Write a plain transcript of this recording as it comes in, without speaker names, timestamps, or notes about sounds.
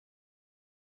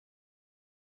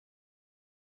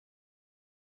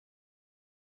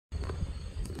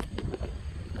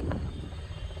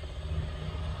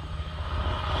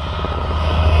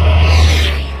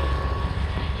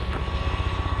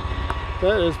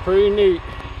That is pretty neat.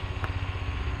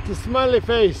 It's a smiley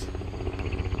face.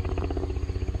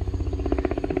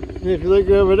 And if you look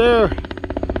over there,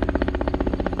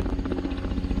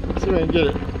 let's see if I can get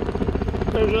it.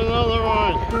 There's another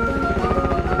one.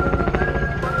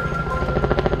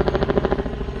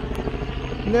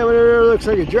 And that one over there looks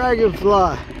like a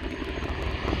dragonfly.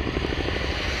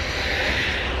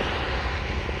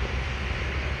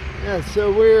 That's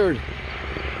so weird.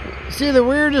 You see the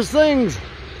weirdest things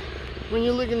when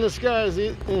you look in the skies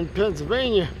in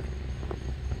Pennsylvania.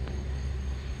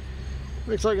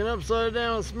 Looks like an upside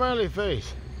down smiley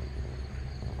face.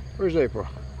 Where's April?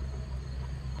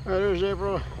 Oh, there's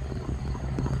April.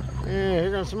 And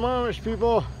here comes some Amish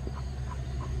people.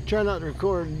 Try not to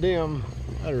record them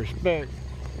out of respect.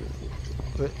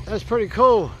 But that's pretty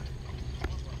cool.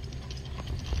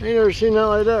 I ain't never seen that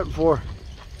like that before.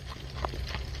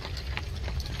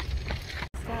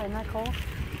 Isn't that cool?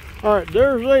 Alright,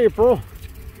 there's April.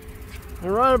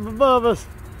 And right up above us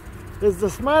is the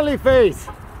smiley face.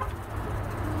 We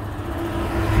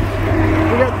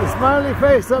got the smiley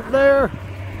face up there.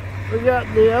 We got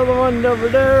the other one over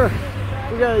there.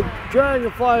 We got a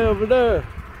dragonfly over there.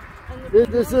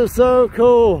 This is so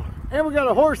cool. And we got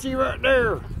a horsey right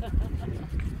there.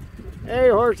 Hey,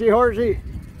 horsey, horsey.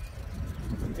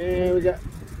 And we got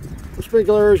the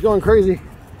sprinklers going crazy.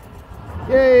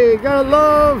 Yay, gotta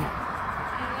love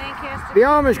the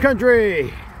Amish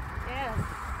country. Yes.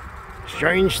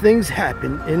 Strange things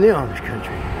happen in the Amish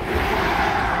country.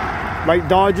 Like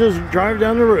Dodgers drive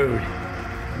down the road.